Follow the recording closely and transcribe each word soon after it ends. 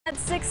At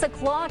 6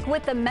 o'clock,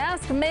 with the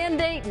mask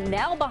mandate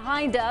now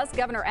behind us,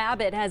 Governor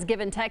Abbott has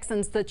given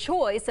Texans the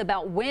choice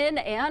about when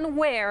and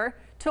where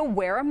to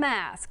wear a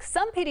mask.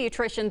 Some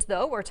pediatricians,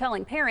 though, are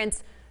telling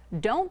parents,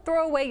 don't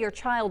throw away your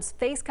child's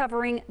face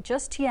covering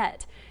just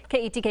yet.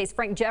 KETK's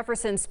Frank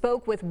Jefferson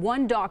spoke with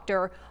one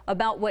doctor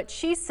about what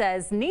she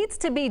says needs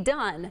to be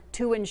done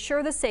to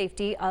ensure the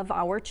safety of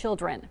our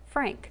children.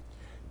 Frank.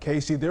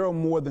 Casey, there are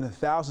more than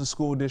 1,000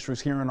 school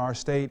districts here in our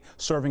state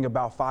serving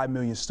about 5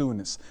 million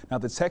students. Now,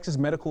 the Texas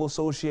Medical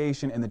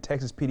Association and the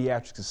Texas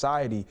Pediatric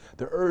Society,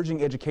 they're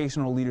urging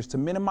educational leaders to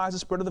minimize the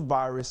spread of the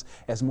virus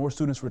as more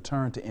students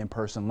return to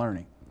in-person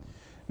learning.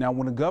 Now,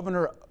 when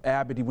Governor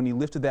Abbott, when he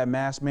lifted that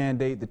mask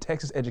mandate, the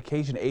Texas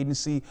Education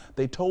Agency,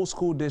 they told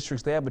school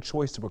districts they have a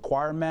choice to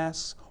require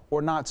masks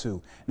or not to.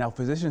 Now,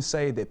 physicians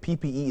say that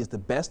PPE is the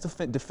best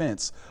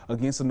defense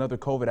against another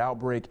COVID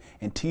outbreak,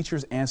 and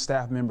teachers and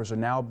staff members are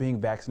now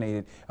being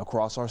vaccinated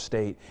across our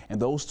state.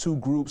 And those two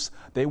groups,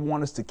 they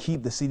want us to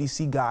keep the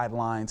CDC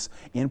guidelines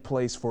in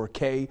place for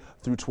K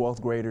through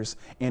 12th graders.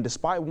 And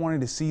despite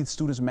wanting to see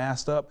students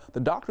masked up, the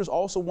doctors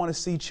also want to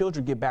see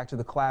children get back to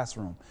the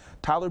classroom.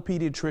 Tyler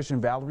pediatrician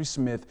Valerie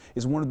Smith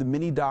is one of the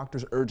many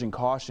doctors urging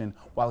caution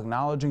while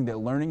acknowledging that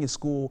learning at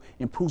school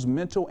improves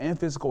mental and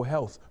physical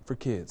health for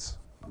kids.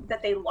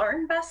 That they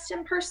learn best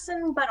in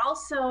person, but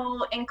also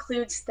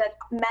includes that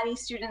many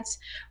students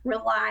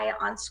rely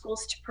on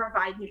schools to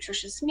provide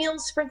nutritious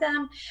meals for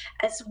them,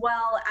 as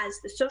well as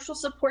the social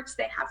supports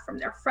they have from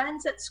their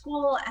friends at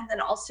school, and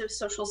then also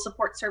social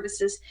support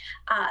services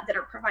that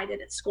are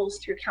provided at schools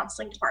through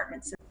counseling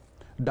departments.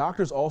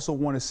 Doctors also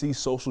want to see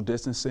social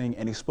distancing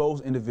and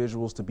expose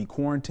individuals to be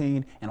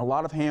quarantined and a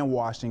lot of hand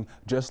washing,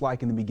 just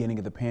like in the beginning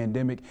of the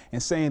pandemic,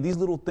 and saying these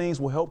little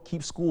things will help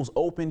keep schools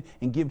open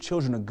and give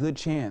children a good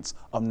chance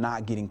of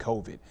not getting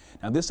COVID.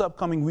 Now, this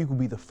upcoming week will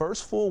be the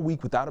first full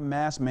week without a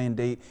mask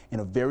mandate in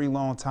a very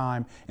long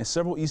time, and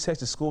several East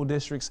Texas school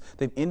districts,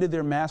 they've ended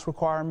their mask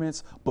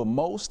requirements, but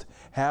most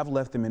have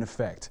left them in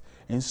effect.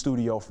 In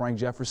studio, Frank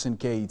Jefferson,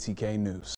 KETK News.